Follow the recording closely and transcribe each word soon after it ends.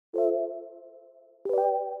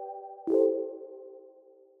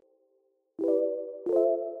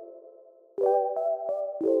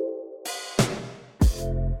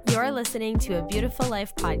You're listening to A Beautiful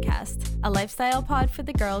Life podcast, a lifestyle pod for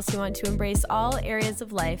the girls who want to embrace all areas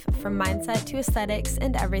of life, from mindset to aesthetics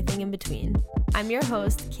and everything in between. I'm your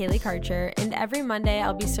host, Kaylee Karcher, and every Monday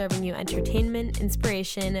I'll be serving you entertainment,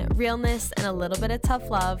 inspiration, realness, and a little bit of tough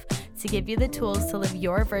love to give you the tools to live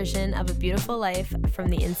your version of a beautiful life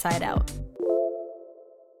from the inside out.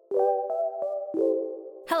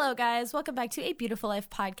 Hello guys, welcome back to A Beautiful Life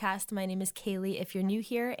podcast. My name is Kaylee if you're new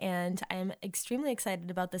here, and I am extremely excited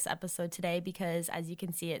about this episode today because, as you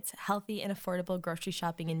can see, it's healthy and affordable grocery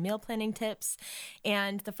shopping and meal planning tips.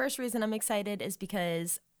 And the first reason I'm excited is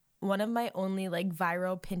because one of my only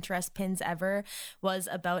viral Pinterest pins ever was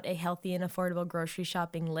about a healthy and affordable grocery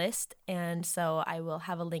shopping list. And so I will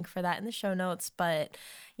have a link for that in the show notes. But,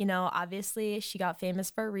 obviously she got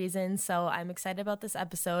famous for a reason. So I'm excited about this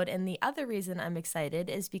episode. And the other reason I'm excited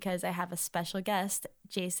is because I have a special guest,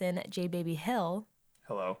 Jason J Baby Hill.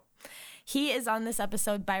 Hello. He is on this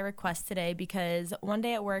episode by request today because one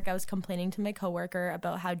day at work I was complaining to my coworker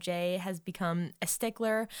about how Jay has become a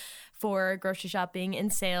stickler for grocery shopping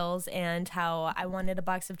and sales, and how I wanted a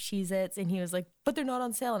box of Cheez-Its and he was like, but they're not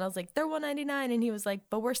on sale. And I was like, they're $1.99, and he was like,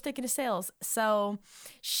 but we're sticking to sales. So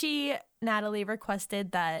Natalie,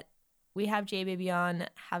 requested that we have J Baby on,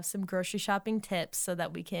 have some grocery shopping tips so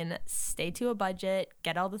that we can stay to a budget,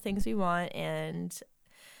 get all the things we want, and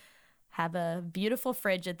have a beautiful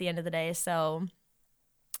fridge at the end of the day. So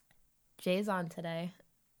Jay's on today,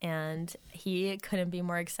 and he couldn't be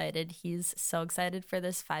more excited. He's so excited for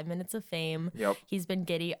this 5 minutes of fame. Yep. He's been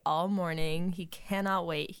giddy all morning. He cannot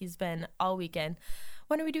wait. He's been all weekend.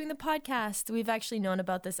 When are we doing the podcast? We've actually known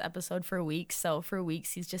about this episode for weeks. So for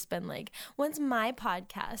weeks, he's just been like, when's my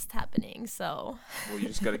podcast happening? So Well, you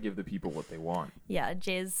just got to give the people what they want. Yeah,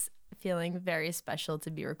 Jay's feeling very special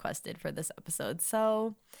to be requested for this episode.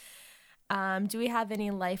 So do we have any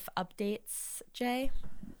life updates, Jay?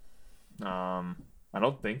 I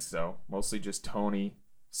don't think so. Mostly just Tony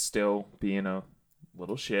still being a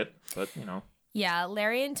little shit, but Yeah,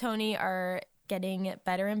 Larry and Tony are getting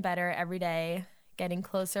better and better every day, getting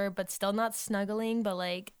closer, but still not snuggling,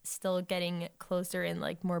 but still getting closer and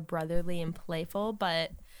more brotherly and playful.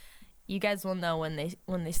 But you guys will know when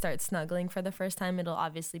they start snuggling for the first time. It'll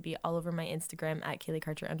obviously be all over my Instagram at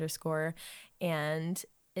 @KayleeKarcher_, and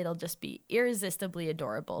it'll just be irresistibly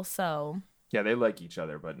adorable. So yeah, they like each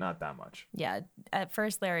other, but not that much. yeah, at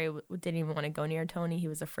first Larry didn't even want to go near Tony. He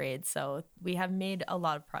was afraid. So we have made a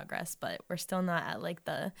lot of progress, but we're still not at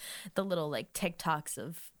the little TikToks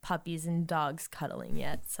of puppies and dogs cuddling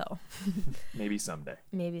yet. So maybe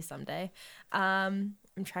someday. I'm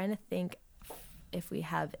trying to think if we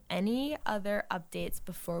have any other updates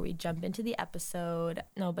before we jump into the episode.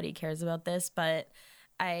 Nobody cares about this, but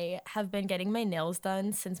I have been getting my nails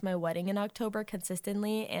done since my wedding in October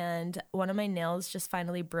consistently, and one of my nails just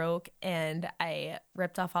finally broke, and I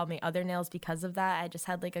ripped off all my other nails because of that. I just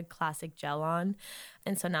had a classic gel on,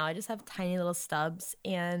 and so now I just have tiny little stubs,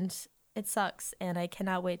 and it sucks, and I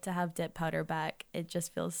cannot wait to have dip powder back. It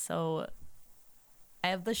just feels so... I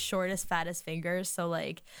have the shortest, fattest fingers, so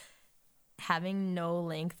having no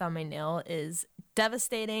length on my nail is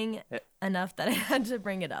devastating enough that I had to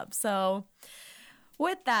bring it up. So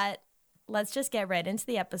with that, let's just get right into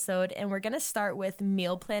the episode, and we're going to start with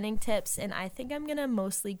meal planning tips, and I think I'm going to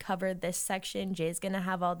mostly cover this section. Jay's going to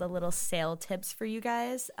have all the little sale tips for you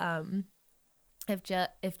guys. If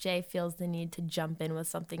Jay feels the need to jump in with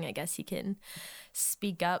something, I guess he can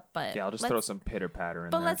speak up. But yeah, I'll just throw some pitter-patter in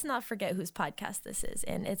but there. Let's not forget whose podcast this is,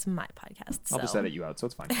 and it's my podcast. I'll just edit you out, so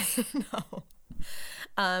it's fine. No.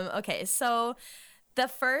 Okay, so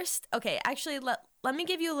actually, let me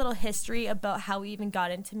give you a little history about how we even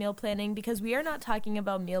got into meal planning, because we are not talking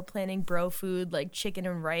about meal planning bro food like chicken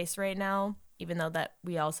and rice right now, even though that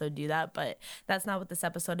we also do that, but that's not what this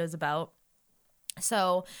episode is about.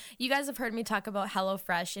 So you guys have heard me talk about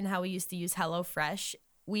HelloFresh and how we used to use HelloFresh.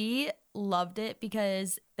 We loved it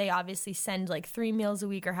because they obviously send 3 meals a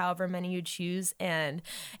week or however many you choose, and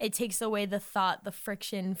it takes away the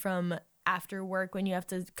friction from after work when you have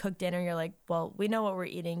to cook dinner. You're like, well, we know what we're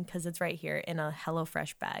eating because it's right here in a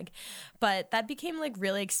HelloFresh bag. But that became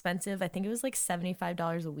really expensive. I think it was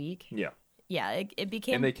 $75 a week. Yeah, it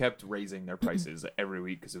became... And they kept raising their prices every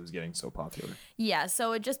week because it was getting so popular. Yeah,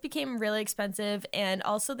 so it just became really expensive, and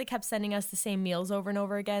also they kept sending us the same meals over and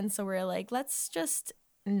over again, so we're like, let's just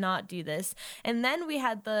not do this. And then we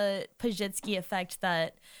had the Pazsitzky effect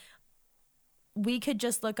that we could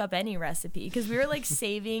just look up any recipe, because we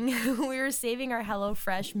were saving our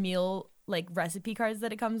HelloFresh meal like recipe cards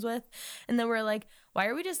that it comes with. And then we're like, why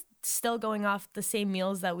are we just still going off the same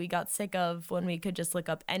meals that we got sick of when we could just look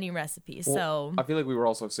up any recipe? Well, So I feel like we were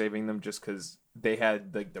also saving them just because they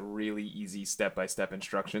had like the really easy step-by-step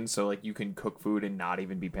instructions. So like you can cook food and not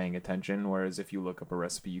even be paying attention. Whereas if you look up a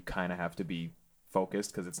recipe, you kind of have to be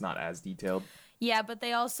focused because it's not as detailed. yeah, but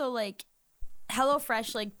they also like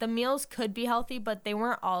HelloFresh, like the meals could be healthy, but they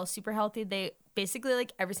weren't all super healthy. They basically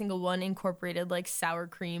like every single one incorporated like sour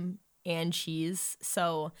cream and cheese.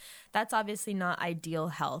 So that's obviously not ideal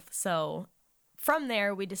health. So from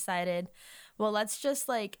there, we decided, well, let's just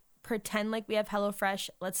like pretend like we have HelloFresh.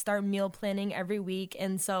 Let's start meal planning every week.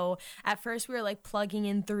 And so at first, we were like plugging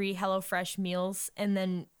in 3 HelloFresh meals. And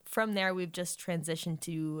then from there, we've just transitioned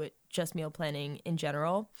to just meal planning in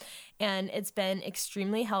general. And it's been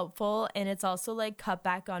extremely helpful. And it's also like cut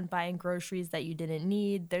back on buying groceries that you didn't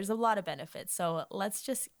need. There's a lot of benefits. So let's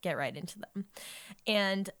just get right into them.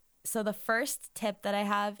 And so the first tip that I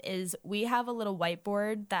have is we have a little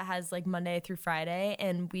whiteboard that has like Monday through Friday,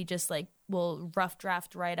 and we just like will rough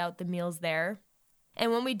draft write out the meals there.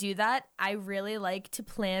 And when we do that, I really like to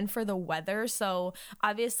plan for the weather. So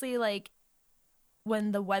obviously, like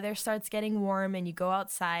when the weather starts getting warm and you go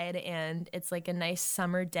outside and it's like a nice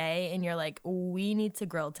summer day and you're like, we need to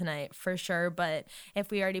grill tonight for sure. But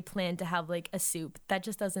if we already planned to have like a soup, that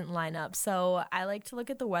just doesn't line up. So I like to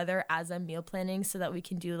look at the weather as I'm meal planning so that we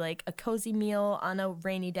can do like a cozy meal on a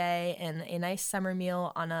rainy day and a nice summer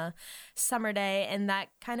meal on a summer day. And that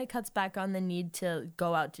kind of cuts back on the need to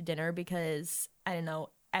go out to dinner because I don't know,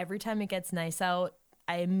 every time it gets nice out,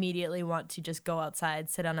 I immediately want to just go outside,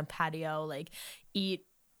 sit on a patio, like eat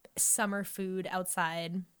summer food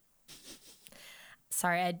outside.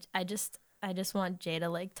 Sorry, I just want Jay to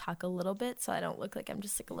like talk a little bit so I don't look like I'm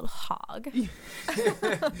just like a little hog.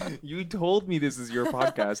 You told me this is your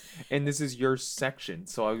podcast and this is your section.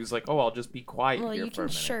 So I was like, oh, I'll just be quiet Well, here you for a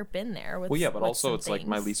can minute. chirp in there with Well, yeah, but with also some it's like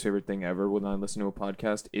my things. least favorite thing ever when I listen to a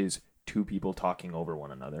podcast is 2 people talking over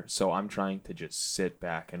one another. So I'm trying to just sit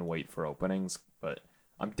back and wait for openings, but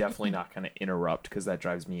I'm definitely not going to interrupt because that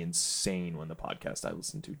drives me insane when the podcast I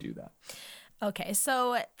listen to do that. Okay,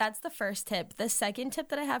 so that's the first tip. The second tip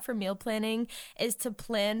that I have for meal planning is to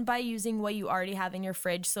plan by using what you already have in your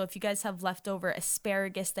fridge. So if you guys have leftover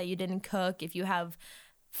asparagus that you didn't cook, if you have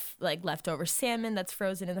like leftover salmon that's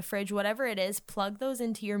frozen in the fridge, whatever it is, plug those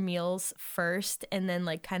into your meals first and then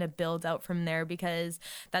like kind of build out from there because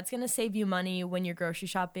that's going to save you money when you're grocery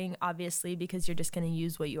shopping, obviously, because you're just going to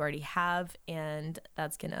use what you already have, and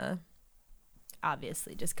that's going to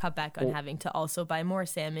obviously just cut back on having to also buy more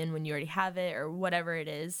salmon when you already have it or whatever it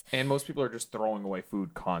is. And most people are just throwing away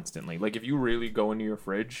food constantly. Like if you really go into your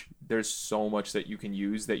fridge, there's so much that you can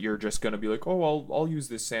use that you're just going to be like, oh, I'll use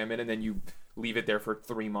this salmon, and then you leave it there for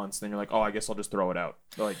 3 months, then you're like, oh, I guess I'll just throw it out.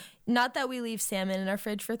 Like, not that we leave salmon in our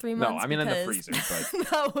fridge for 3 months. no, I mean in the because freezer, but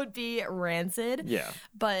that would be rancid. yeah.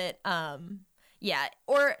 But yeah,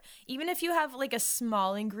 or even if you have like a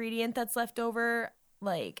small ingredient that's left over,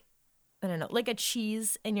 like I don't know, like a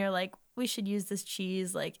cheese, and you're like, we should use this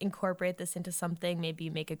cheese, like incorporate this into something,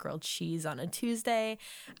 maybe make a grilled cheese on a Tuesday.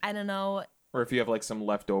 I don't know. Or if you have like some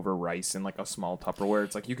leftover rice in like a small Tupperware,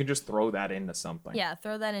 it's like you can just throw that into something. Yeah,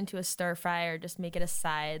 throw that into a stir fry or just make it a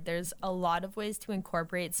side. There's a lot of ways to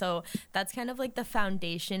incorporate. So that's kind of like the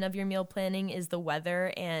foundation of your meal planning is the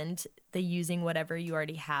weather and the using whatever you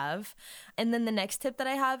already have. And then the next tip that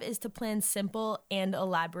I have is to plan simple and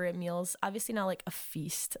elaborate meals. Obviously not like a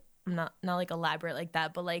feast. Not like elaborate like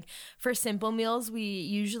that, but like for simple meals, we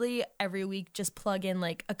usually every week just plug in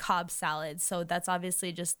like a Cobb salad. So that's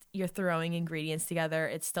obviously just you're throwing ingredients together.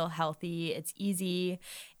 It's still healthy, it's easy,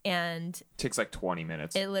 and It takes like 20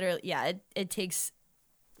 minutes. it literally, yeah, it takes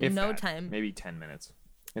If no that, time. Maybe 10 minutes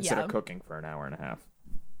instead Yeah. of cooking for an hour and a half.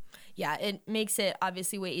 Yeah, it makes it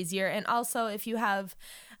obviously way easier. And also if you have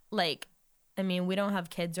like, I mean, we don't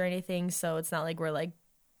have kids or anything, so it's not like we're like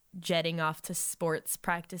jetting off to sports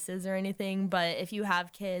practices or anything, but if you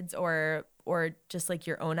have kids or just like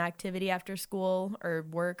your own activity after school or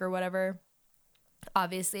work or whatever,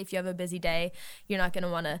 obviously if you have a busy day, you're not going to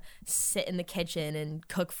want to sit in the kitchen and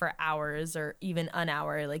cook for hours or even an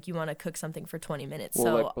hour. Like you want to cook something for 20 minutes.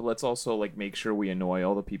 Well, but let's also like make sure we annoy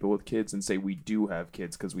all the people with kids and say we do have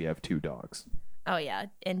kids because we have 2 dogs. Oh yeah,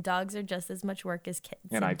 and dogs are just as much work as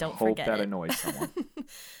kids. And I don't hope forget that it. annoys someone.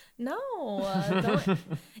 No, don't.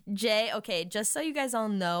 Jay, okay, just so you guys all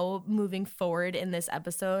know, moving forward in this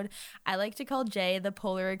episode, I like to call Jay the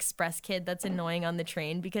Polar Express kid that's annoying on the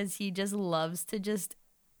train because he just loves to just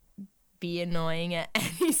be annoying at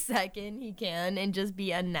any second he can and just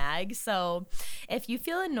be a nag. So if you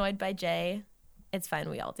feel annoyed by Jay, it's fine.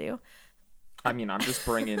 We all do. I mean, I'm just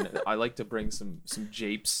bringing. I like to bring some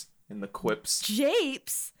japes in the quips.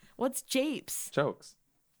 Japes? What's japes? Jokes.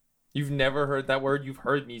 You've never heard that word? You've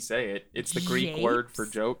heard me say it. It's the Greek word for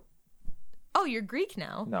joke. Oh, you're Greek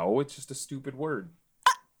now. No, it's just a stupid word.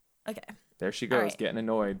 Okay. There she goes, getting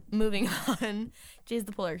annoyed. Moving on. Jay's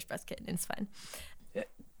the Polar Express kid. It's fine. Yeah.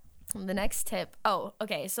 The next tip. Oh,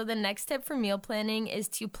 okay. So the next tip for meal planning is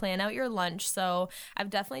to plan out your lunch. So I've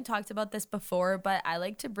definitely talked about this before, but I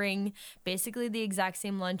like to bring basically the exact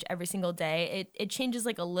same lunch every single day. It changes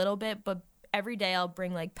like a little bit, but every day I'll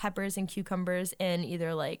bring like peppers and cucumbers in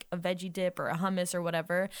either like a veggie dip or a hummus or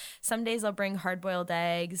whatever. Some days I'll bring hard-boiled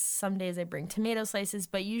eggs. Some days I bring tomato slices,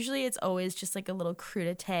 but usually it's always just like a little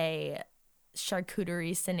crudité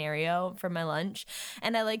charcuterie scenario for my lunch.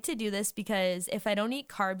 And I like to do this because if I don't eat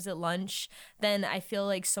carbs at lunch, then I feel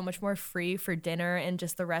like so much more free for dinner, and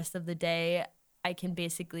just the rest of the day I can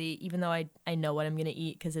basically, even though I know what I'm going to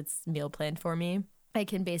eat because it's meal planned for me, I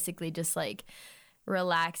can basically just like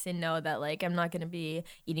relax and know that like I'm not going to be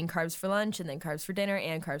eating carbs for lunch and then carbs for dinner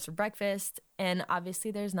and carbs for breakfast. And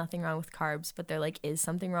obviously there's nothing wrong with carbs, but there like is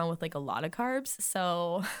something wrong with like a lot of carbs.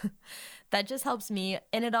 So that just helps me.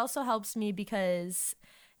 And it also helps me because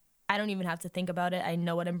I don't even have to think about it. I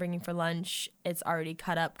know what I'm bringing for lunch. It's already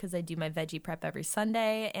cut up because I do my veggie prep every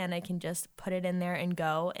Sunday, and I can just put it in there and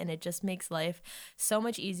go, and it just makes life so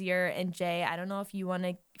much easier. And Jay, I don't know if you want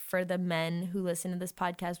to, for the men who listen to this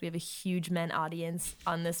podcast, we have a huge men audience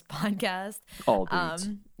on this podcast. All dudes.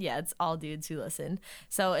 Yeah, it's all dudes who listen.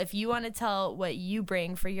 So if you want to tell what you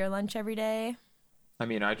bring for your lunch every day. I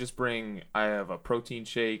mean, I have a protein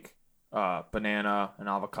shake, banana, an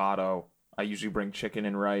avocado. I usually bring chicken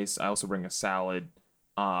and rice. I also bring a salad.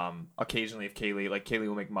 Occasionally, if Kaylee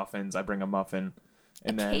will make muffins, I bring a muffin.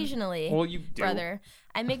 And occasionally, then, well, you do. Brother,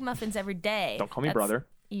 I make muffins every day. Don't call me brother.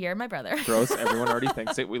 You're my brother. Gross. Everyone already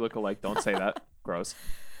thinks it. We look alike. Don't say that. Gross.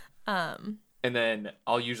 And then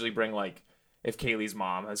I'll usually bring like, if Kaylee's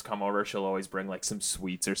mom has come over, she'll always bring like some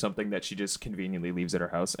sweets or something that she just conveniently leaves at her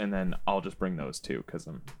house, and then I'll just bring those too because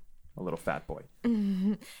I'm a little fat boy.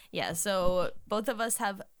 Yeah. So both of us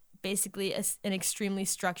have basically an extremely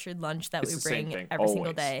structured lunch that we bring every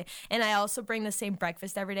single day. And I also bring the same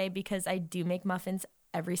breakfast every day because I do make muffins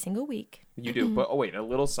every single week. You do. But wait, a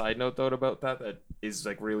little side note though about that is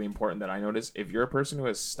like really important that I notice. If you're a person who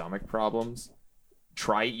has stomach problems,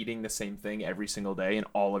 try eating the same thing every single day and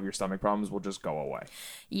all of your stomach problems will just go away.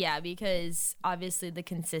 Yeah, because obviously the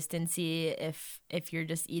consistency, if you're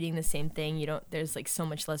just eating the same thing, there's like so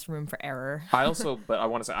much less room for error. But I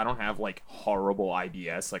want to say I don't have like horrible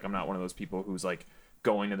IBS. Like I'm not one of those people who's like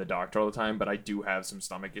going to the doctor all the time, but I do have some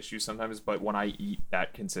stomach issues sometimes. But when I eat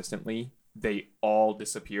that consistently, they all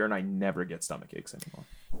disappear and I never get stomach aches anymore.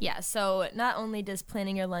 Yeah, so not only does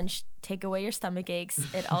planning your lunch take away your stomach aches,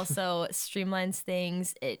 it also streamlines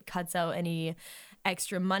things. It cuts out any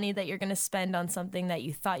extra money that you're going to spend on something that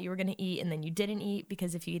you thought you were going to eat and then you didn't eat,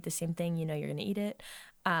 because if you eat the same thing, you know you're going to eat it.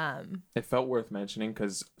 It felt worth mentioning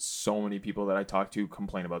because so many people that I talk to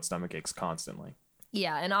complain about stomach aches constantly.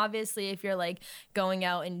 Yeah, and obviously if you're like going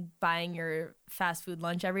out and buying your fast food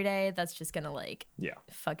lunch every day, that's just gonna like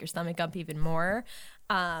fuck your stomach up even more.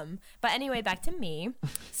 But anyway, back to me.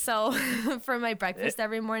 So for my breakfast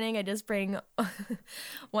every morning, I just bring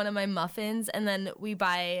one of my muffins, and then we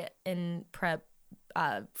buy and prep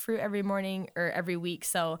fruit every morning or every week.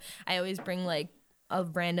 So I always bring like a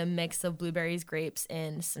random mix of blueberries, grapes,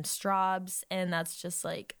 and some strawberries, and that's just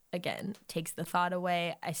like, again, takes the thought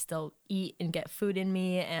away. I still eat and get food in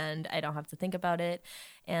me, and I don't have to think about it.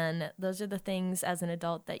 And those are the things as an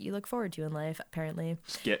adult that you look forward to in life, apparently.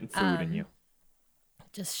 Just getting food in you.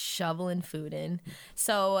 Just shoveling food in.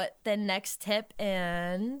 So the next tip,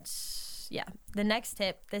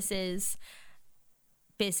 this is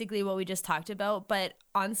basically what we just talked about, but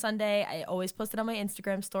on Sunday I always post it on my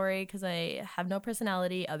Instagram story because I have no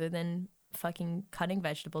personality other than fucking cutting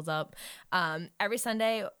vegetables up. Every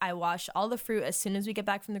Sunday I wash all the fruit as soon as we get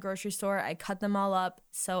back from the grocery store. I cut them all up,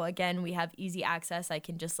 so again we have easy access. I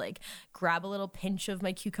can just like grab a little pinch of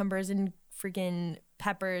my cucumbers and freaking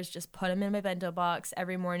peppers, just put them in my bento box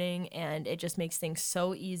every morning, and it just makes things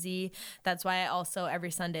so easy. That's why I also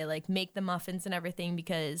every Sunday like make the muffins and everything,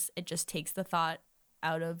 because it just takes the thought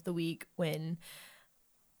out of the week when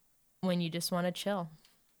you just want to chill.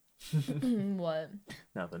 What?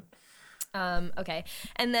 Nothing. Okay.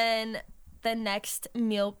 And then the next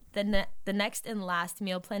and last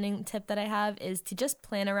meal planning tip that I have is to just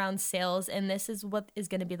plan around sales, and this is what is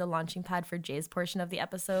going to be the launching pad for Jay's portion of the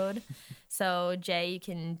episode. So Jay, you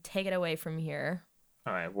can take it away from here.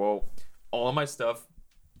 All right. Well, all of my stuff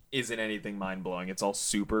isn't anything mind-blowing. It's all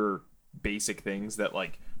super basic things that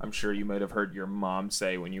like I'm sure you might have heard your mom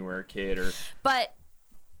say when you were a kid, or But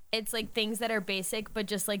it's like things that are basic, but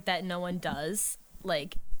just like that no one does.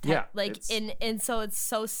 Like, Yeah, like it's- and so it's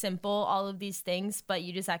so simple, all of these things, but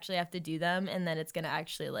you just actually have to do them, and then it's gonna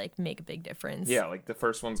actually like make a big difference. yeah, like the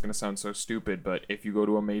first one's gonna sound so stupid, but if you go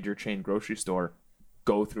to a major chain grocery store,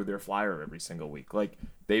 go through their flyer every single week. Like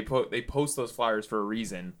they post those flyers for a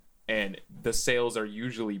reason, and the sales are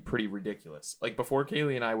usually pretty ridiculous. Like before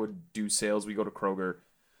Kaylee and I would do sales, we go to Kroger,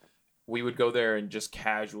 we would go there and just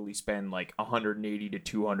casually spend like 180 to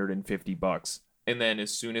 250 bucks. And then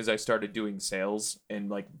as soon as I started doing sales and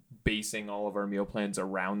like basing all of our meal plans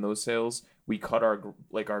around those sales, we cut our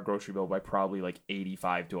grocery bill by probably like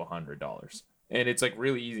 $85 to $100. And it's like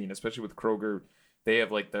really easy, and especially with Kroger, they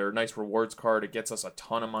have like their nice rewards card. It gets us a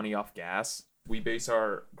ton of money off gas. We base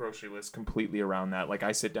our grocery list completely around that. Like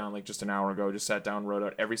I sit down like just an hour ago, just sat down, wrote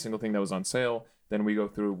out every single thing that was on sale. Then we go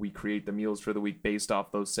through, we create the meals for the week based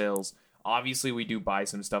off those sales. Obviously, we do buy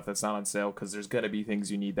some stuff that's not on sale because there's going to be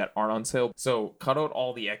things you need that aren't on sale. So cut out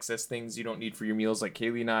all the excess things you don't need for your meals. Like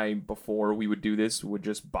Kaylee and I, before we would do this, would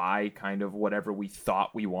just buy kind of whatever we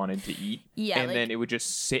thought we wanted to eat. Yeah, And like- then it would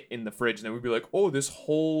just sit in the fridge. And then we'd be like, oh, this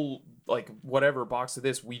whole, like, whatever box of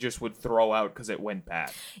this, we just would throw out because it went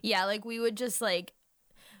bad. Yeah, like we would just like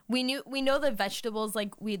we know the vegetables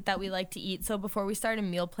like we like to eat. So before we started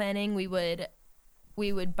meal planning, we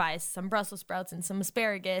would buy some Brussels sprouts and some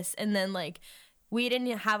asparagus, and then like we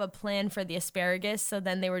didn't have a plan for the asparagus, so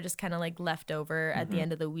then they were just kind of like left over at the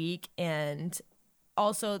end of the week. And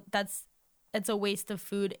also it's a waste of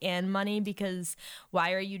food and money, because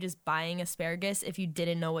why are you just buying asparagus if you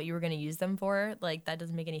didn't know what you were going to use them for? Like that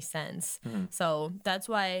doesn't make any sense. So that's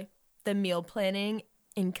why the meal planning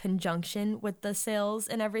in conjunction with the sales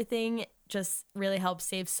and everything just really helps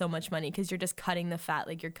save so much money, because you're just cutting the fat.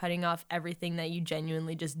 Like you're cutting off everything that you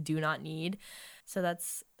genuinely just do not need. So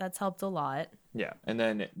that's helped a lot. Yeah. And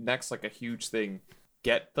then next, like a huge thing,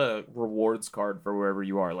 get the rewards card for wherever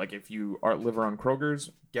you are. Like if you live around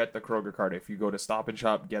Kroger's, get the Kroger card. If you go to Stop and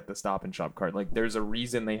Shop, get the Stop and Shop card. Like there's a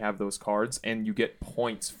reason they have those cards, and you get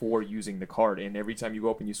points for using the card. And every time you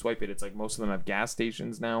go up and you swipe it, it's like most of them have gas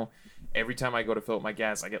stations now. Every time I go to fill up my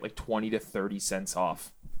gas, I get like 20 to 30 cents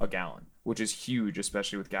off a gallon, which is huge,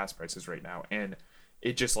 especially with gas prices right now. And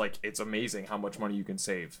it just like, it's amazing how much money you can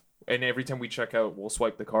save. And every time we check out, we'll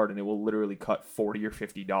swipe the card and it will literally cut $40 or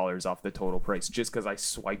 $50 off the total price just because I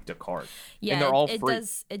swiped a card. Yeah, and they're all it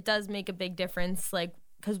free. does make a big difference. Like,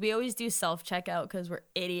 because we always do self-checkout because we're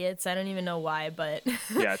idiots. I don't even know why, but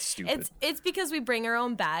Yeah, it's stupid. it's because we bring our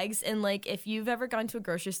own bags. And like, if you've ever gone to a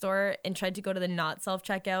grocery store and tried to go to the not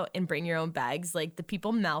self-checkout and bring your own bags, like the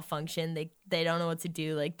people malfunction. They don't know what to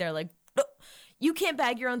do. Like they're like, "No, you can't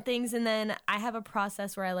bag your own things." And then I have a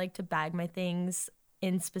process where I like to bag my things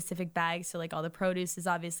in specific bags. So like all the produce is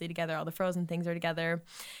obviously together, all the frozen things are together,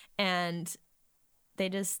 and they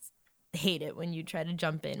just hate it when you try to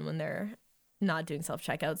jump in when they're not doing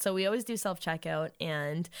self-checkout. So we always do self-checkout,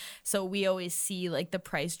 and so we always see like the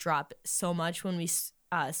price drop so much when we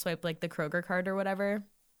swipe like the Kroger card or whatever,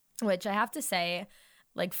 which I have to say,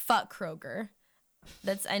 like, fuck Kroger.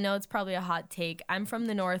 I know it's probably a hot take. I'm from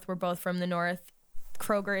the north. We're both from the north.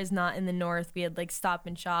 Kroger is not in the north. We had like Stop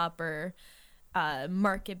and Shop or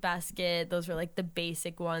Market Basket. Those were like the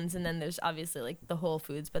basic ones, and then there's obviously like the Whole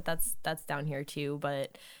Foods, but that's down here too.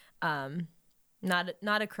 But not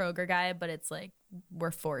a Kroger guy, but it's like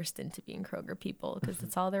we're forced into being Kroger people because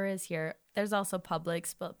that's all there is here. There's also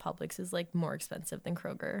Publix, but Publix is like more expensive than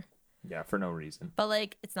Kroger. Yeah, for no reason. But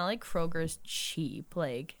like, it's not like Kroger's cheap.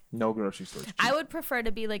 Like, No grocery stores. I would prefer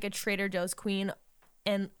to be like a Trader Joe's queen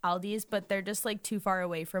and Aldi's, but they're just like too far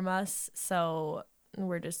away from us. So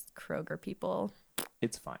we're just Kroger people.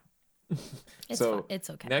 It's fine. It's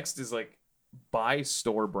okay. Next is like buy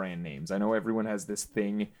store brand names. I know everyone has this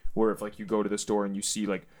thing where if like you go to the store and you see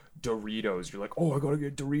like Doritos, you're like, oh, I gotta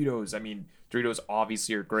get Doritos. I mean, Doritos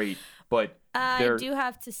obviously are great, but I do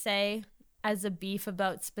have to say, as a beef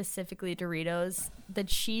about specifically Doritos, the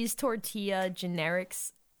cheese tortilla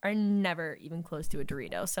generics are never even close to a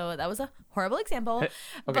Dorito. So that was a horrible example. Okay,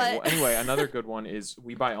 but well, anyway, another good one is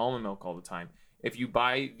we buy almond milk all the time. If you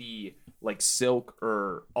buy the like Silk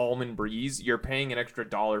or Almond Breeze, you're paying an extra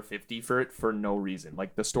 $1.50 for it for no reason.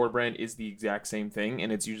 Like the store brand is the exact same thing,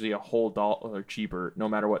 and it's usually a whole dollar cheaper no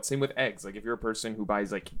matter what. Same with eggs. Like if you're a person who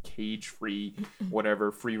buys like cage-free,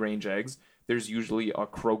 whatever, free-range eggs, there's usually a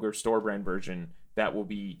Kroger store brand version that will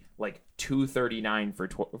be like $2.39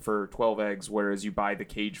 for 12 eggs, whereas you buy the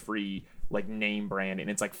cage-free like name brand and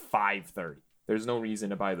it's like $5.30. There's no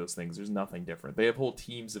reason to buy those things. There's nothing different. They have whole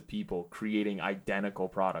teams of people creating identical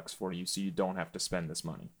products for you so you don't have to spend this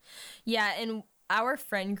money. yeah, and our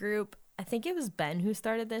friend group, I think it was Ben who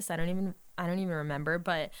started this. I don't even remember,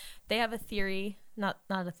 but they have a theory, not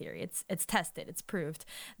a theory. It's tested, it's proved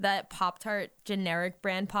that Pop-Tart, generic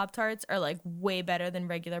brand Pop-Tarts are like way better than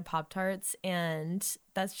regular Pop-Tarts, and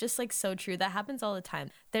that's just like so true. That happens all the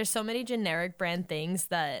time. There's so many generic brand things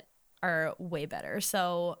that are way better.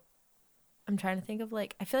 So I'm trying to think of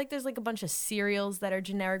like, I feel like there's like a bunch of cereals that are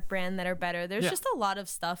generic brand that are better. There's just a lot of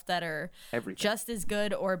stuff that are just as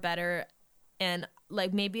good or better, and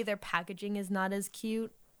like maybe their packaging is not as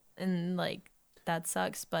cute, and like that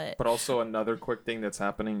sucks. But also another quick thing that's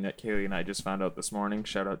happening that Kaylee and I just found out this morning.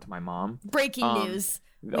 Shout out to my mom. Breaking news.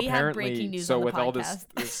 We have breaking news. So on the with podcast. all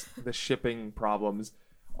this the shipping problems,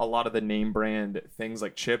 a lot of the name brand things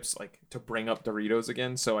like chips, like to bring up Doritos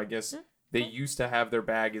again. So I guess they used to have their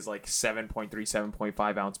bag is like 7.3,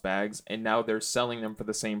 7.5 ounce bags, and now they're selling them for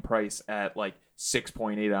the same price at like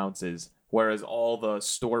 6.8 ounces, whereas all the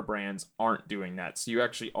store brands aren't doing that. So you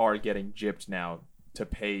actually are getting gypped now to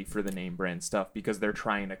pay for the name brand stuff because they're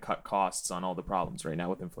trying to cut costs on all the problems right now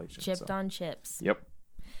with inflation. Gypped on chips. Yep.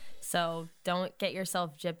 So don't get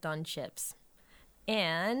yourself gypped on chips.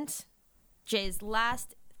 And Jay's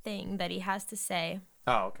last thing that he has to say.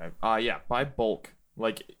 Oh, okay. Yeah, buy bulk.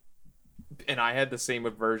 Like, and I had the same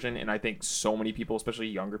aversion, and I think so many people, especially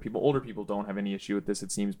younger people, older people don't have any issue with this,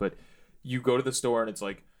 it seems, but you go to the store and it's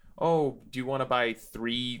like, oh, do you want to buy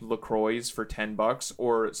 3 LaCroix for $10?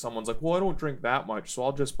 Or someone's like, well, I don't drink that much, so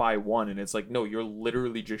I'll just buy one. And it's like, no, you're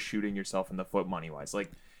literally just shooting yourself in the foot money-wise.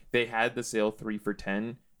 Like, they had the sale 3 for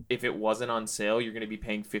 $10. If it wasn't on sale, you're going to be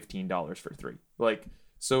paying $15 for 3. Like,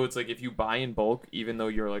 so it's like if you buy in bulk, even though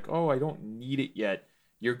you're like, oh, I don't need it yet,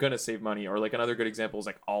 you're going to save money. Or like another good example is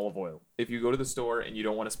like olive oil. If you go to the store and you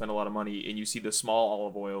don't want to spend a lot of money and you see the small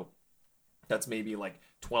olive oil that's maybe like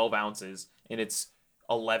 12 ounces and it's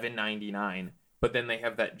 $11.99, but then they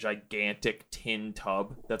have that gigantic tin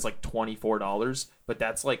tub that's like $24, but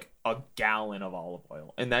that's like a gallon of olive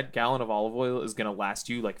oil, and that gallon of olive oil is going to last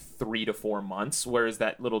you like 3 to 4 months, whereas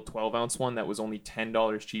that little 12-ounce one that was only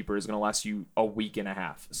 $10 cheaper is going to last you a week and a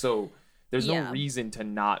half. So there's no reason to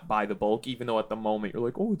not buy the bulk, even though at the moment you're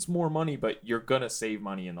like, oh, it's more money, but you're going to save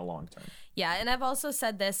money in the long term. Yeah, and I've also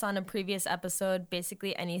said this on a previous episode,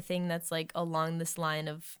 basically anything that's like along this line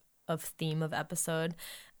of theme of episode.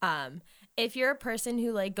 If you're a person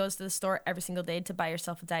who like goes to the store every single day to buy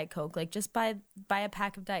yourself a Diet Coke, like just buy a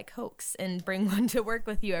pack of Diet Cokes and bring one to work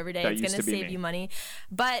with you every day. It's going to save you money.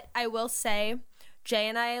 But I will say, Jay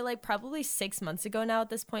and I, like probably 6 months ago now at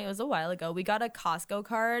this point, it was a while ago, we got a Costco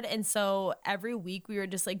card. And so every week we were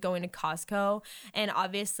just like going to Costco, and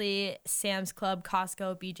obviously Sam's Club,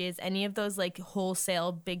 Costco, BJ's, any of those like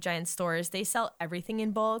wholesale big giant stores, they sell everything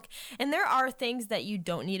in bulk. And there are things that you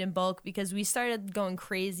don't need in bulk, because we started going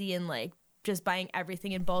crazy and like just buying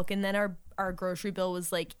everything in bulk. And then our grocery bill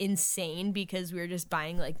was like insane because we were just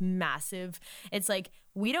buying like massive. It's like,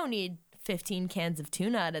 we don't need 15 cans of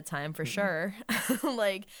tuna at a time for sure.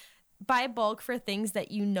 Like, buy bulk for things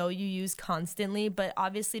that you know you use constantly, but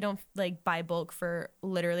obviously don't like buy bulk for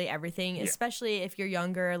literally everything, especially if you're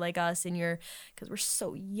younger like us and because we're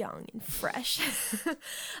so young and fresh.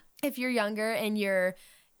 If you're younger and you're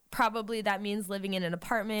probably, that means living in an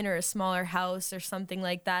apartment or a smaller house or something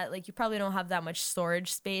like that, like you probably don't have that much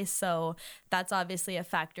storage space, so that's obviously a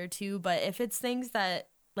factor too. But if it's things that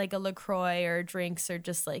like a LaCroix or drinks or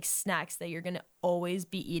just like snacks that you're going to always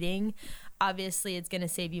be eating, obviously it's going to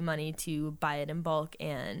save you money to buy it in bulk.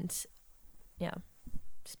 And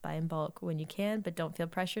just buy in bulk when you can, but don't feel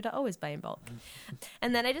pressure to always buy in bulk.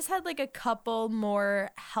 And then I just had like a couple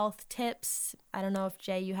more health tips. I don't know if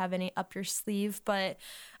Jay, you have any up your sleeve, but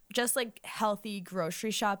just like healthy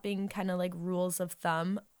grocery shopping kind of like rules of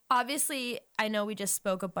thumb. Obviously, I know we just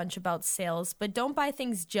spoke a bunch about sales, but don't buy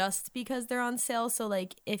things just because they're on sale. So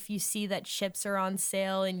like if you see that chips are on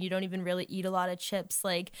sale and you don't even really eat a lot of chips,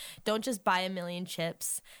 like don't just buy a million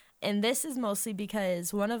chips. And this is mostly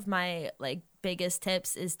because one of my like biggest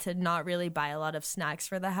tips is to not really buy a lot of snacks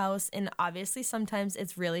for the house. And obviously sometimes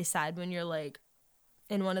it's really sad when you're like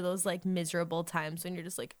in one of those like miserable times when you're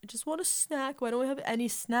just like, I just want a snack. Why don't we have any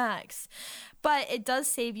snacks? But it does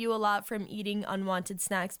save you a lot from eating unwanted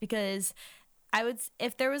snacks, because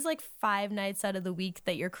if there was like 5 nights out of the week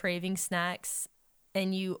that you're craving snacks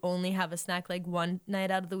and you only have a snack like one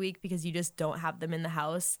night out of the week because you just don't have them in the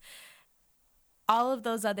house, all of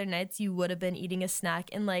those other nights you would have been eating a snack.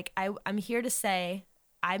 And like, I'm here to say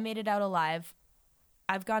I made it out alive.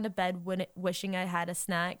 I've gone to bed wishing I had a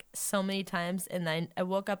snack so many times, and then I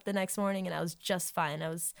woke up the next morning and I was just fine. I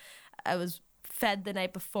was fed the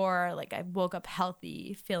night before. Like, I woke up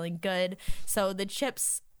healthy, feeling good. So the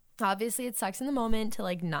chips obviously it sucks in the moment to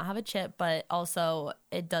like not have a chip, but also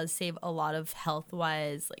it does save a lot of health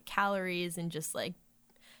wise, like calories and just like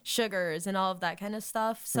sugars and all of that kind of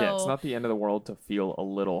stuff. So yeah, it's not the end of the world to feel a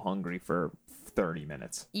little hungry for 30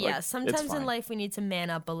 minutes. yeah, Like, sometimes in life we need to man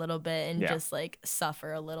up a little bit and just like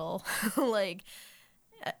suffer a little. Like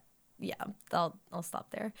yeah, I'll stop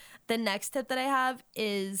there. The next tip that I have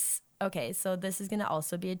is, okay, so this is going to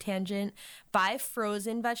also be a tangent. Buy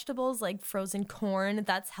frozen vegetables, like frozen corn.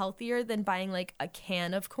 That's healthier than buying like a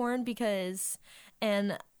can of corn because,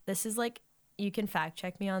 and this is like, you can fact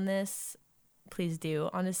check me on this. Please do,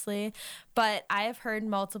 honestly. But I have heard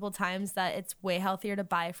multiple times that it's way healthier to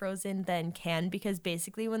buy frozen than canned because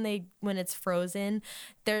basically when it's frozen,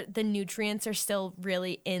 the nutrients are still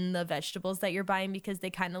really in the vegetables that you're buying because they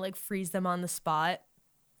kind of like freeze them on the spot.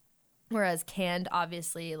 Whereas canned,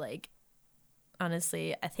 obviously, like,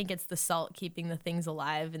 honestly, I think it's the salt keeping the things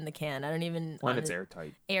alive in the can. I don't even... When it's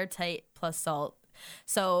airtight. Airtight plus salt.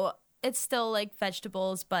 So it's still like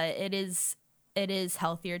vegetables, but it is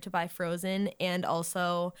healthier to buy frozen, and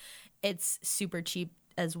also it's super cheap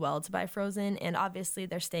as well to buy frozen, and obviously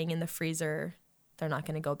they're staying in the freezer. They're not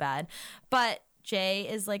going to go bad. But Jay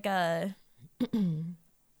is like a...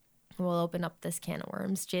 We'll open up this can of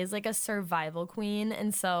worms. Jay's like a survival queen,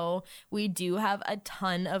 and so we do have a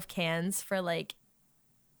ton of cans for like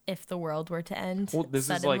if the world were to end. Well, this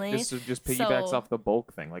suddenly. is just piggybacks off the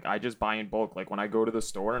bulk thing. Like I just buy in bulk. Like when I go to the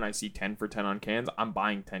store and I see 10 for 10 on cans, I'm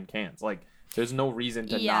buying 10 cans. Like there's no reason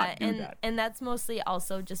to not do that. And that's mostly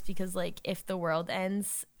also just because like if the world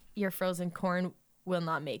ends, your frozen corn will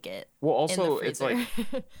not make it. Well, also it's like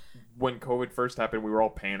when COVID first happened, we were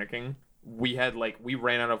all panicking. We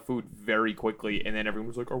ran out of food very quickly, and then everyone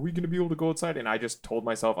was like, are we going to be able to go outside? And I just told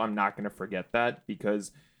myself I'm not going to forget that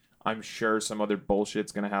because I'm sure some other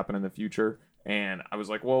bullshit's going to happen in the future. And I was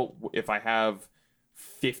like, well, if I have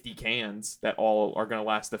 50 cans that all are going to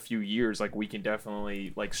last a few years, like we can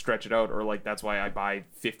definitely like stretch it out, or like that's why I buy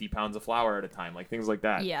 50 pounds of flour at a time, like things like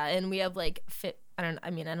that. Yeah, and we have like I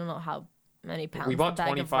don't know how many pounds we bought a bag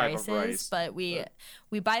 25 of rice is, but we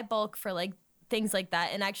buy bulk for like things like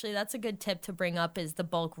that. And actually that's a good tip to bring up is the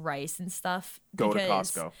bulk rice and stuff. Go to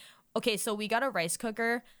Costco. Okay, so we got a rice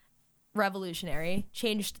cooker. Revolutionary.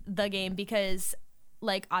 Changed the game because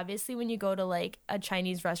like obviously when you go to like a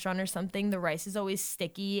Chinese restaurant or something, the rice is always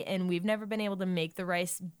sticky, and we've never been able to make the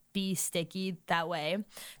rice be sticky that way.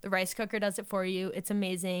 The rice cooker does it for you. It's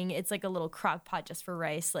amazing. It's like a little crock pot just for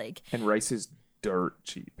rice. Like, and rice is dirt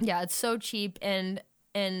cheap. Yeah, it's so cheap, and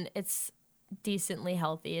it's decently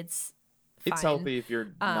healthy. It's healthy if you're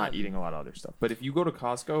not eating a lot of other stuff. But if you go to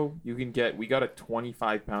Costco, you can we got a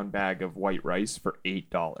 25-pound bag of white rice for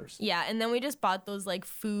 $8. Yeah, and then we just bought those like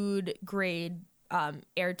food grade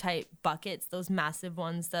airtight buckets, those massive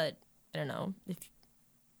ones that I don't know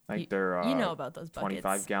if they're you know about those buckets.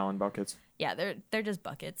 25-gallon buckets. Yeah, they're just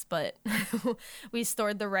buckets, but we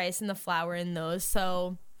stored the rice and the flour in those,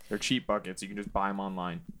 so they're cheap buckets. You can just buy them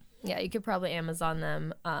online. Yeah, you could probably Amazon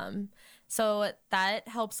them. So that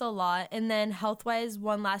helps a lot. And then health-wise,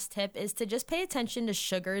 one last tip is to just pay attention to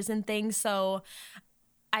sugars and things. So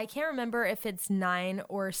I can't remember if it's 9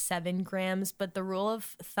 or 7 grams, but the rule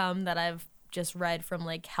of thumb that I've just read from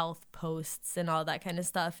like health posts and all that kind of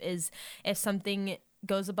stuff is if something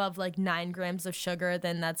goes above like 9 grams of sugar,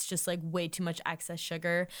 then that's just like way too much excess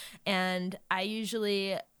sugar. And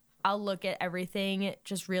I'll look at everything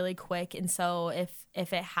just really quick. And so if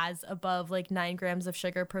it has above like 9 grams of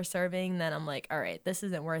sugar per serving, then I'm like, all right, this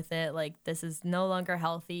isn't worth it. Like this is no longer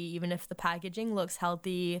healthy, even if the packaging looks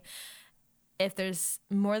healthy. If there's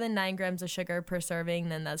more than 9 grams of sugar per serving,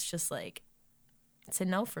 then that's just like, it's a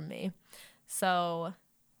no from me. So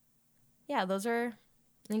yeah, I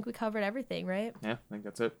think we covered everything, right? Yeah, I think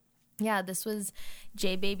that's it. Yeah, this was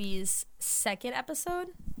J Baby's second episode.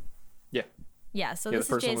 Yeah. Yeah, so the this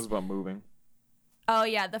first is one was about moving. Oh,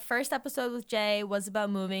 yeah, the first episode with Jay was about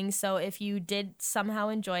moving, so if you did somehow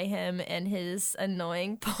enjoy him and his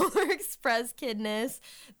annoying Polar Express kidness,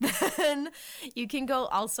 then you can go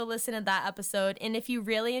also listen to that episode. And if you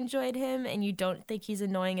really enjoyed him and you don't think he's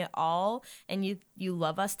annoying at all, and you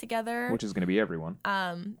love us together, which is going to be everyone,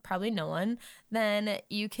 probably no one, then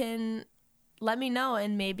you can let me know,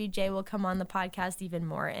 and maybe Jay will come on the podcast even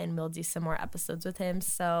more, and we'll do some more episodes with him.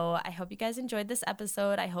 So I hope you guys enjoyed this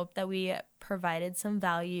episode. I hope that we provided some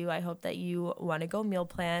value. I hope that you want to go meal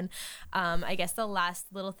plan. I guess the last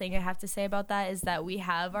little thing I have to say about that is that we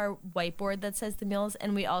have our whiteboard that says the meals,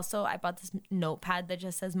 and I bought this notepad that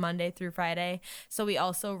just says Monday through Friday. So we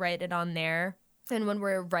also write it on there. And when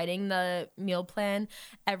we're writing the meal plan,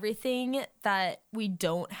 everything that we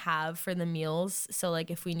don't have for the meals, so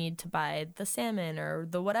like if we need to buy the salmon or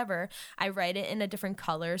the whatever, I write it in a different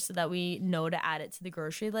color so that we know to add it to the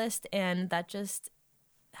grocery list, and that just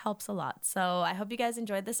helps a lot. So I hope you guys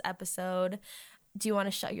enjoyed this episode. Do you want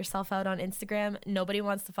to shout yourself out on Instagram? Nobody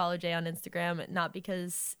wants to follow Jay on Instagram, not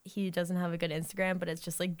because he doesn't have a good Instagram, but it's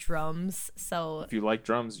just like drums. So if you like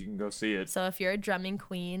drums, you can go see it. So if you're a drumming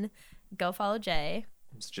queen, go follow Jay.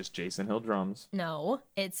 It's just Jason Hill Drums. No,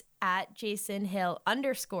 it's at Jason Hill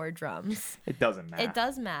 _drums. It doesn't matter. It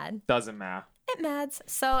does mad. Doesn't matter. It mads.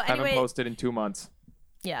 So anyway. Haven't posted in 2 months.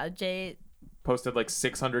 Yeah, Jay. Posted like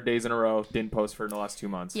 600 days in a row. Didn't post for the last 2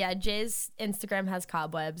 months. Yeah, Jay's Instagram has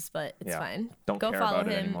cobwebs, but it's fine. Don't go care follow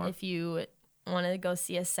about it him anymore. if you want to go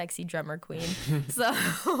see a sexy drummer queen.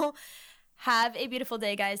 So have a beautiful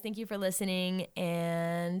day, guys. Thank you for listening,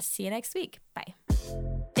 and see you next week. Bye.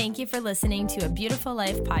 Thank you for listening to A Beautiful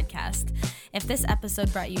Life podcast. If this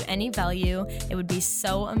episode brought you any value, it would be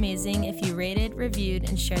so amazing if you rated, reviewed,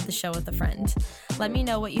 and shared the show with a friend. Let me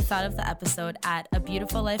know what you thought of the episode at A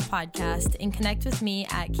Beautiful Life podcast, and connect with me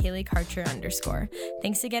at Kaylee Karcher _.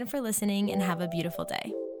 Thanks again for listening, and have a beautiful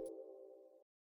day.